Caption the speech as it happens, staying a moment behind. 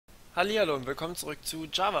Hallihallo und willkommen zurück zu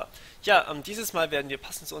Java. Ja, dieses Mal werden wir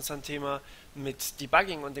passend zu unserem Thema mit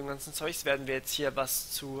Debugging und dem ganzen Zeugs werden wir jetzt hier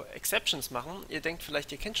was zu Exceptions machen. Ihr denkt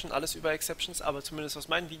vielleicht, ihr kennt schon alles über Exceptions, aber zumindest aus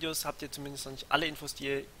meinen Videos habt ihr zumindest noch nicht alle Infos, die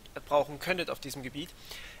ihr brauchen könntet auf diesem Gebiet.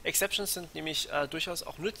 Exceptions sind nämlich durchaus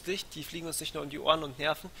auch nützlich, die fliegen uns nicht nur um die Ohren und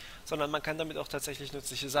nerven, sondern man kann damit auch tatsächlich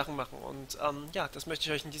nützliche Sachen machen. Und ja, das möchte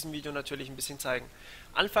ich euch in diesem Video natürlich ein bisschen zeigen.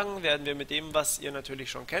 Anfangen werden wir mit dem, was ihr natürlich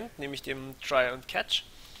schon kennt, nämlich dem Try und Catch.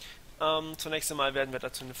 Zunächst einmal werden wir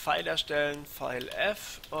dazu eine File erstellen, File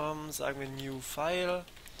F, sagen wir New File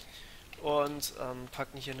und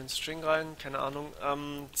packen hier einen String rein, keine Ahnung,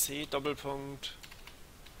 C Doppelpunkt,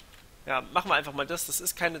 ja, machen wir einfach mal das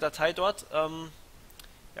ist keine Datei dort, ja,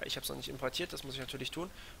 ich habe es noch nicht importiert, das muss ich natürlich tun.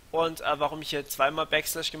 Und warum ich hier zweimal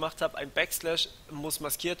Backslash gemacht habe, ein Backslash muss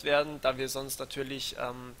maskiert werden, da wir sonst natürlich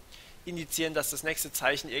indizieren, dass das nächste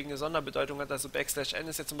Zeichen irgendeine Sonderbedeutung hat. Also Backslash n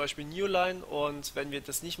ist jetzt zum Beispiel Newline und wenn wir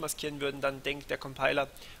das nicht maskieren würden, dann denkt der Compiler,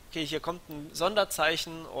 okay, hier kommt ein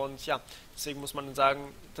Sonderzeichen und ja, deswegen muss man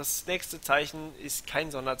sagen, das nächste Zeichen ist kein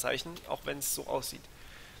Sonderzeichen, auch wenn es so aussieht.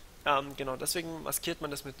 Genau, deswegen maskiert man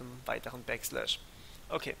das mit einem weiteren Backslash.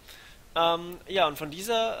 Okay, ja, und von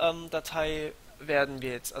dieser Datei werden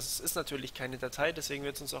wir jetzt, also es ist natürlich keine Datei, deswegen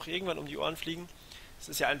wird es uns auch irgendwann um die Ohren fliegen. Es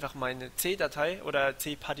ist ja einfach meine C-Datei oder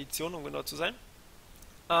C-Partition, um genau zu sein.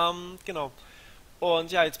 Genau.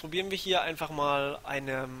 Und ja, jetzt probieren wir hier einfach mal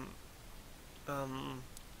eine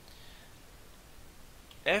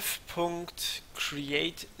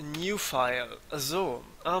f.create_new_file. So,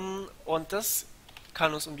 und das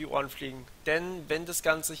kann uns um die Ohren fliegen. Denn wenn das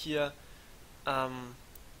Ganze hier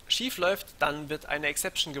schief läuft, dann wird eine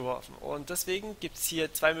Exception geworfen. Und deswegen gibt es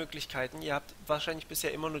hier zwei Möglichkeiten. Ihr habt wahrscheinlich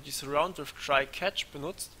bisher immer nur die Surround with Try Catch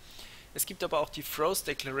benutzt. Es gibt aber auch die Throws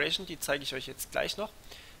Declaration, die zeige ich euch jetzt gleich noch.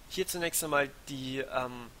 Hier zunächst einmal die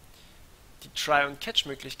Try und Catch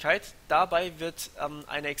Möglichkeit. Dabei wird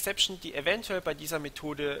eine Exception, die eventuell bei dieser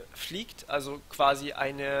Methode fliegt, also quasi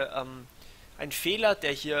ein Fehler,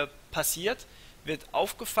 der hier passiert, wird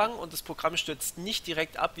aufgefangen und das Programm stürzt nicht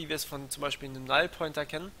direkt ab, wie wir es von zum Beispiel einem Null-Pointer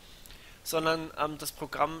kennen, sondern das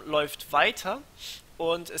Programm läuft weiter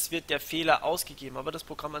und es wird der Fehler ausgegeben, aber das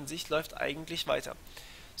Programm an sich läuft eigentlich weiter.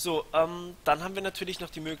 So, dann haben wir natürlich noch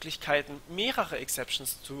die Möglichkeiten, mehrere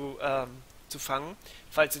Exceptions zu fangen.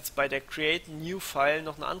 Falls jetzt bei der Create New File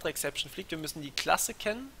noch eine andere Exception fliegt, wir müssen die Klasse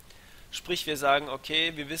kennen. Sprich, wir sagen,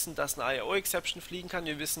 okay, wir wissen, dass eine IO-Exception fliegen kann.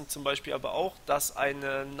 Wir wissen zum Beispiel aber auch, dass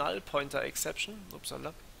eine Null-Pointer-Exception,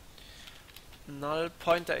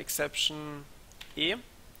 Null-Pointer-Exception E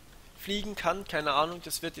fliegen kann. Keine Ahnung,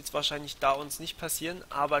 das wird jetzt wahrscheinlich da uns nicht passieren,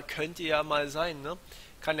 aber könnte ja mal sein, ne?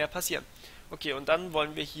 Kann ja passieren. Okay, und dann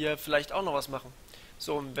wollen wir hier vielleicht auch noch was machen.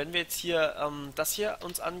 So, und wenn wir jetzt hier das hier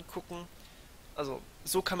uns angucken, also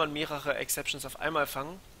so kann man mehrere Exceptions auf einmal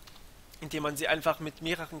fangen, indem man sie einfach mit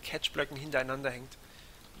mehreren Catch-Blöcken hintereinander hängt.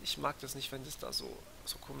 Ich mag das nicht, wenn das da so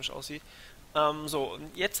komisch aussieht. So,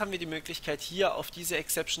 und jetzt haben wir die Möglichkeit, hier auf diese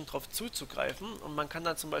Exception drauf zuzugreifen. Und man kann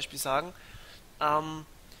dann zum Beispiel sagen,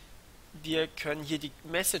 wir können hier die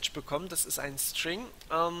Message bekommen, das ist ein String,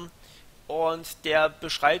 und der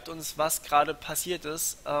beschreibt uns, was gerade passiert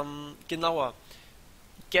ist, genauer.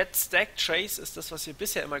 Get Stack Trace ist das, was wir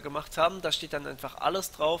bisher immer gemacht haben. Da steht dann einfach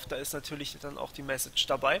alles drauf. Da ist natürlich dann auch die Message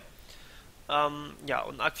dabei. Ja,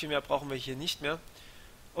 und arg viel mehr brauchen wir hier nicht mehr.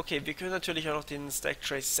 Okay, wir können natürlich auch noch den Stack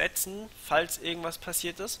Trace setzen, falls irgendwas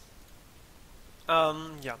passiert ist.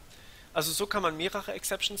 Ja, also so kann man mehrere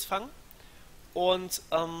Exceptions fangen. Und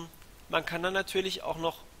man kann dann natürlich auch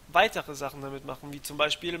noch weitere Sachen damit machen, wie zum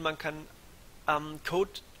Beispiel, man kann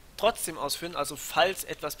Code trotzdem ausführen, also falls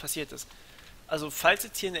etwas passiert ist. Also falls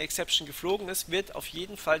jetzt hier eine Exception geflogen ist, wird auf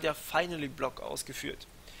jeden Fall der Finally-Block ausgeführt.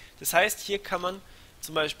 Das heißt, hier kann man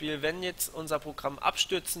zum Beispiel, wenn jetzt unser Programm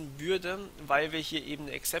abstürzen würde, weil wir hier eben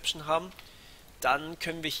eine Exception haben, dann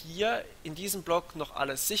können wir hier in diesem Block noch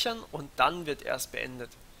alles sichern und dann wird erst beendet.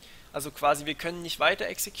 Also quasi, wir können nicht weiter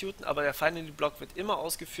exekuten, aber der Finally-Block wird immer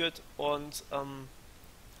ausgeführt und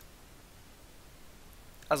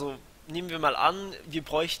also nehmen wir mal an, wir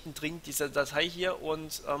bräuchten dringend diese Datei hier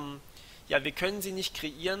und ja, wir können sie nicht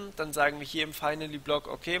kreieren, dann sagen wir hier im Finally-Block,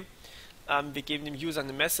 okay, wir geben dem User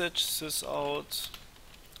eine Message, sysout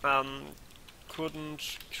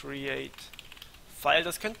couldn't create file.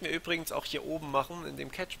 Das könnten wir übrigens auch hier oben machen, in dem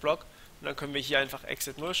Catch-Block. Und dann können wir hier einfach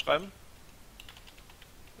exit 0 schreiben.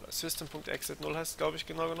 System.exit 0 heißt, glaube ich,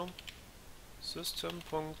 genau genommen.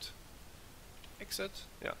 System.exit,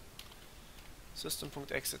 ja.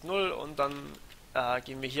 System.exit 0 und dann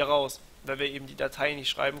gehen wir hier raus, weil wir eben die Datei nicht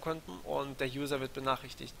schreiben konnten und der User wird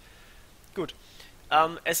benachrichtigt. Gut.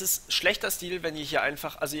 Es ist schlechter Stil, wenn ihr hier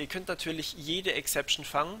einfach, also ihr könnt natürlich jede Exception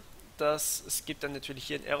fangen, dass es gibt dann natürlich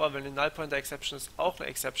hier einen Error, wenn eine Null Pointer Exception ist, auch eine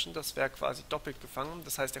Exception, das wäre quasi doppelt gefangen,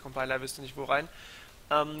 das heißt der Compiler wüsste nicht wo rein.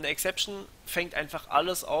 Eine Exception fängt einfach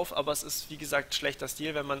alles auf, aber es ist wie gesagt schlechter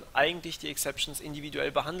Stil, wenn man eigentlich die Exceptions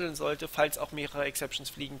individuell behandeln sollte, falls auch mehrere Exceptions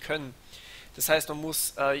fliegen können. Das heißt, man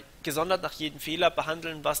muss gesondert nach jedem Fehler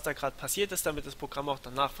behandeln, was da gerade passiert ist, damit das Programm auch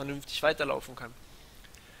danach vernünftig weiterlaufen kann.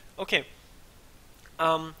 Okay,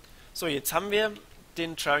 so jetzt haben wir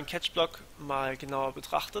den Try-and-Catch-Block mal genauer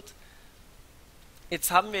betrachtet.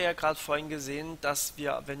 Jetzt haben wir ja gerade vorhin gesehen, dass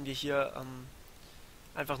wir, wenn wir hier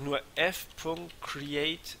einfach nur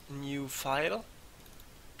f.create_new_file,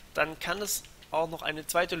 dann kann es auch noch eine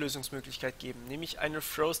zweite Lösungsmöglichkeit geben, nämlich eine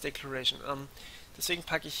Throws Declaration. Deswegen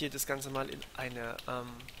packe ich hier das Ganze mal in eine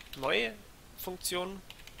neue Funktion,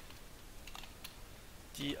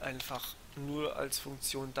 die einfach nur als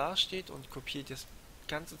Funktion dasteht und kopiere das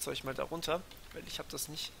ganze Zeug mal darunter, weil ich habe das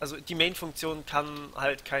nicht, also die Main-Funktion kann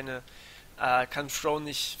halt kann throw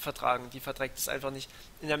nicht vertragen, die verträgt es einfach nicht.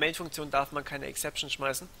 In der Main-Funktion darf man keine Exception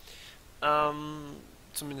schmeißen,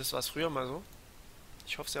 zumindest war es früher mal so.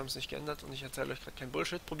 Ich hoffe, sie haben es nicht geändert und ich erzähle euch gerade kein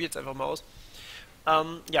Bullshit, probiert es einfach mal aus.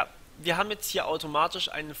 Ja, wir haben jetzt hier automatisch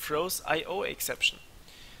eine Throws IO Exception.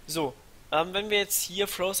 So, wenn wir jetzt hier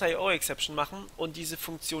Throws IO Exception machen und diese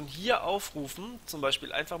Funktion hier aufrufen, zum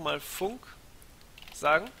Beispiel einfach mal func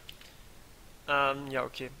sagen, ja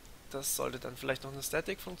okay, das sollte dann vielleicht noch eine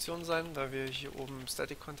Static-Funktion sein, weil wir hier oben im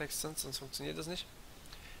Static-Kontext sind, sonst funktioniert das nicht.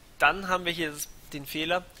 Dann haben wir hier den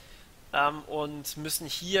Fehler und müssen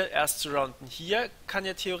hier erst surrounden. Hier kann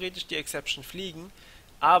ja theoretisch die Exception fliegen,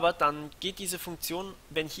 aber dann geht diese Funktion,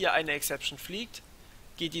 wenn hier eine Exception fliegt,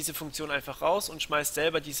 geht diese Funktion einfach raus und schmeißt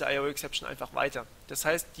selber diese IO-Exception einfach weiter. Das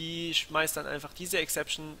heißt, die schmeißt dann einfach diese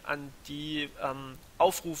Exception an die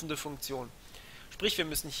aufrufende Funktion. Sprich, wir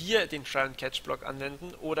müssen hier den Try-and-Catch-Block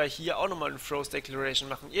anwenden oder hier auch nochmal eine Throws Declaration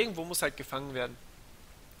machen. Irgendwo muss halt gefangen werden.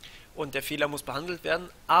 Und der Fehler muss behandelt werden,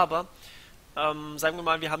 aber sagen wir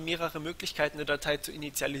mal, wir haben mehrere Möglichkeiten, eine Datei zu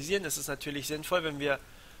initialisieren. Es ist natürlich sinnvoll, wenn wir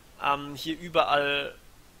hier überall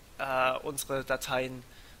unsere Dateien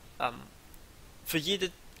für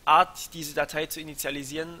jede Art, diese Datei zu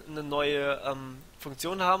initialisieren, eine neue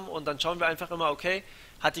Funktion haben und dann schauen wir einfach immer, okay,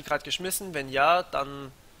 hat die gerade geschmissen? Wenn ja,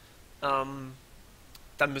 dann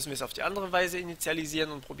müssen wir es auf die andere Weise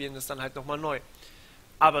initialisieren und probieren es dann halt nochmal neu.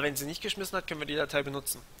 Aber wenn sie nicht geschmissen hat, können wir die Datei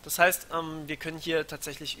benutzen. Das heißt, wir können hier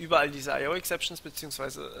tatsächlich überall diese IO-Exceptions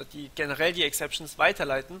beziehungsweise generell die Exceptions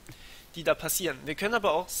weiterleiten, die da passieren. Wir können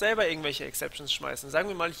aber auch selber irgendwelche Exceptions schmeißen. Sagen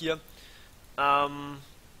wir mal hier,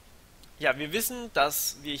 ja, wir wissen,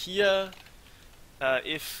 dass wir hier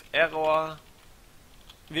if error,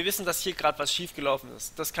 wir wissen, dass hier gerade was schief gelaufen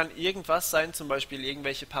ist. Das kann irgendwas sein, zum Beispiel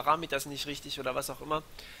irgendwelche Parameter sind nicht richtig oder was auch immer.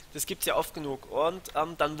 Das gibt es ja oft genug. Und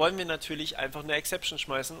dann wollen wir natürlich einfach eine Exception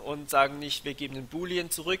schmeißen und sagen nicht, wir geben einen Boolean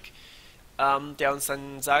zurück, der uns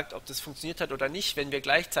dann sagt, ob das funktioniert hat oder nicht, wenn wir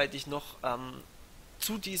gleichzeitig noch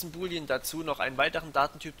zu diesem Boolean dazu noch einen weiteren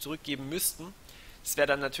Datentyp zurückgeben müssten. Das wäre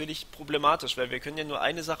dann natürlich problematisch, weil wir können ja nur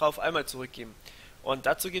eine Sache auf einmal zurückgeben. Und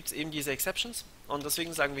dazu gibt es eben diese Exceptions und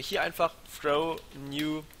deswegen sagen wir hier einfach throw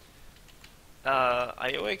new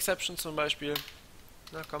IO Exception zum Beispiel.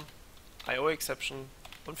 Na komm, IO Exception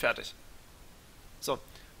und fertig. So,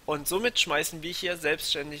 und somit schmeißen wir hier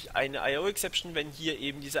selbstständig eine IO Exception, wenn hier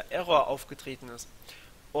eben dieser Error aufgetreten ist.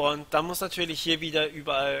 Und dann muss natürlich hier wieder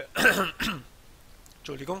überall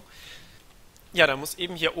Entschuldigung. Ja, da muss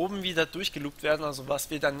eben hier oben wieder durchgeloopt werden, also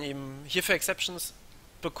was wir dann eben hier für Exceptions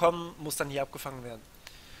bekommen, muss dann hier abgefangen werden.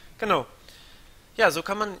 Genau. Ja, so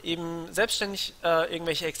kann man eben selbstständig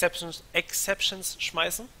irgendwelche Exceptions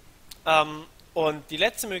schmeißen. Und die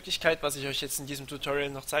letzte Möglichkeit, was ich euch jetzt in diesem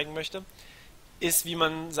Tutorial noch zeigen möchte, ist, wie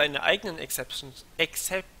man seine eigenen Exceptions,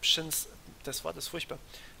 das Wort ist furchtbar,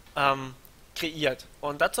 kreiert.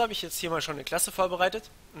 Und dazu habe ich jetzt hier mal schon eine Klasse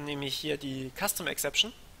vorbereitet, nämlich hier die Custom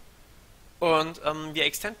Exception. Und wir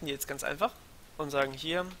extenden die jetzt ganz einfach und sagen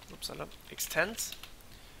hier, upsala, extend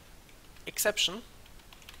Exception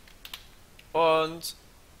und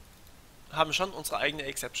haben schon unsere eigene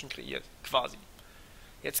Exception kreiert, quasi.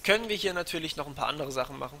 Jetzt können wir hier natürlich noch ein paar andere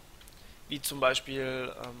Sachen machen, wie zum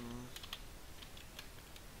Beispiel,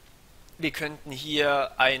 wir könnten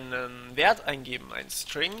hier einen Wert eingeben, einen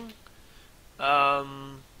String,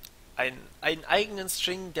 einen eigenen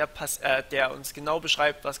String, der uns genau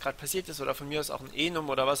beschreibt, was gerade passiert ist, oder von mir aus auch ein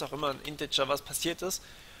Enum oder was auch immer, ein Integer, was passiert ist.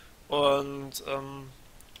 Und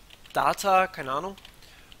Data, keine Ahnung.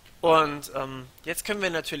 Und jetzt können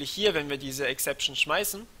wir natürlich hier, wenn wir diese Exception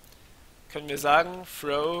schmeißen, können wir sagen,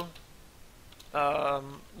 throw,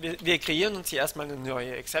 wir kreieren uns hier erstmal eine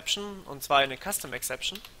neue Exception, und zwar eine Custom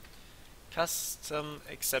Exception. Custom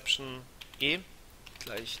Exception e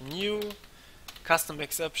gleich new Custom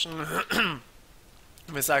Exception.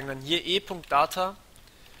 Wir sagen dann hier e.data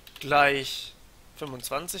gleich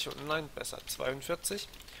 25 und nein, besser 42.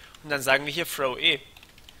 Und dann sagen wir hier throw e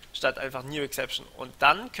statt einfach new exception. Und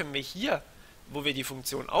dann können wir hier, wo wir die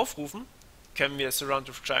Funktion aufrufen, können wir surround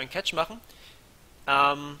with try and catch machen.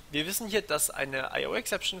 Wir wissen hier, dass eine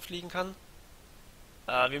IO-Exception fliegen kann.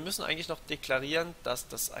 Wir müssen eigentlich noch deklarieren, dass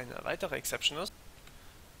das eine weitere Exception ist.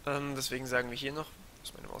 Deswegen sagen wir hier noch,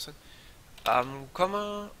 muss meine Maus hin,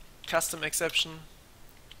 Komma, Custom Exception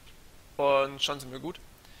und schon sind wir gut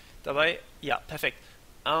dabei. Ja, perfekt.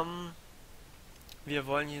 Wir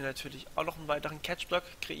wollen hier natürlich auch noch einen weiteren Catch-Block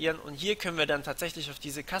kreieren und hier können wir dann tatsächlich auf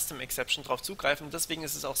diese Custom Exception drauf zugreifen. Deswegen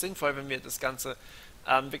ist es auch sinnvoll, wenn wir das Ganze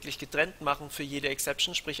wirklich getrennt machen für jede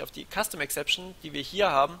Exception, sprich auf die Custom Exception, die wir hier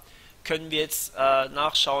haben, können wir jetzt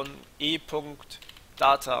nachschauen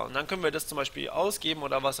e.data und dann können wir das zum Beispiel ausgeben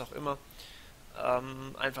oder was auch immer.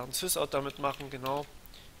 Einfach ein Sysout damit machen, genau,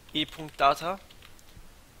 e.data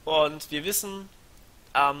und wir wissen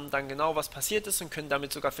dann genau, was passiert ist und können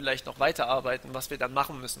damit sogar vielleicht noch weiterarbeiten, was wir dann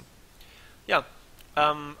machen müssen. Ja,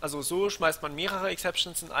 also so schmeißt man mehrere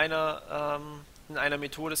Exceptions in einer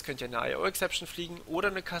Methode. Es könnte ja eine IO-Exception fliegen oder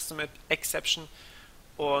eine Custom Exception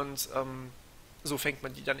und so fängt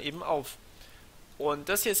man die dann eben auf. Und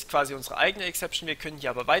das hier ist quasi unsere eigene Exception. Wir können hier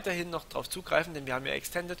aber weiterhin noch drauf zugreifen, denn wir haben ja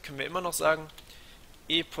Extended, können wir immer noch sagen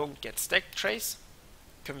e.getStackTrace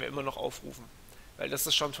können wir immer noch aufrufen. Weil das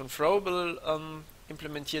ist schon von Throwable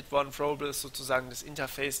implementiert worden. Throwable ist sozusagen das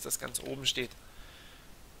Interface, das ganz oben steht.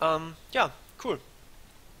 Ja, cool.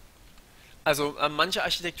 Also manche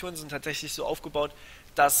Architekturen sind tatsächlich so aufgebaut,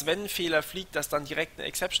 dass wenn ein Fehler fliegt, dass dann direkt eine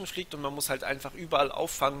Exception fliegt und man muss halt einfach überall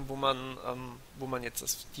auffangen, wo man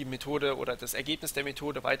jetzt die Methode oder das Ergebnis der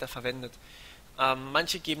Methode weiter verwendet.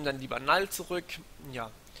 Manche geben dann lieber null zurück.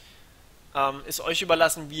 Ja, ist euch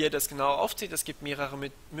überlassen, wie ihr das genau aufzieht. Es gibt mehrere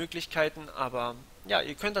Möglichkeiten, aber ja,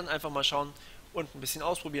 ihr könnt dann einfach mal schauen und ein bisschen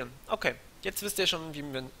ausprobieren. Okay, jetzt wisst ihr schon,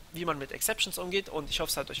 wie man mit Exceptions umgeht und ich hoffe,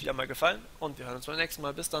 es hat euch wieder mal gefallen und wir hören uns beim nächsten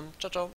Mal. Bis dann, ciao, ciao.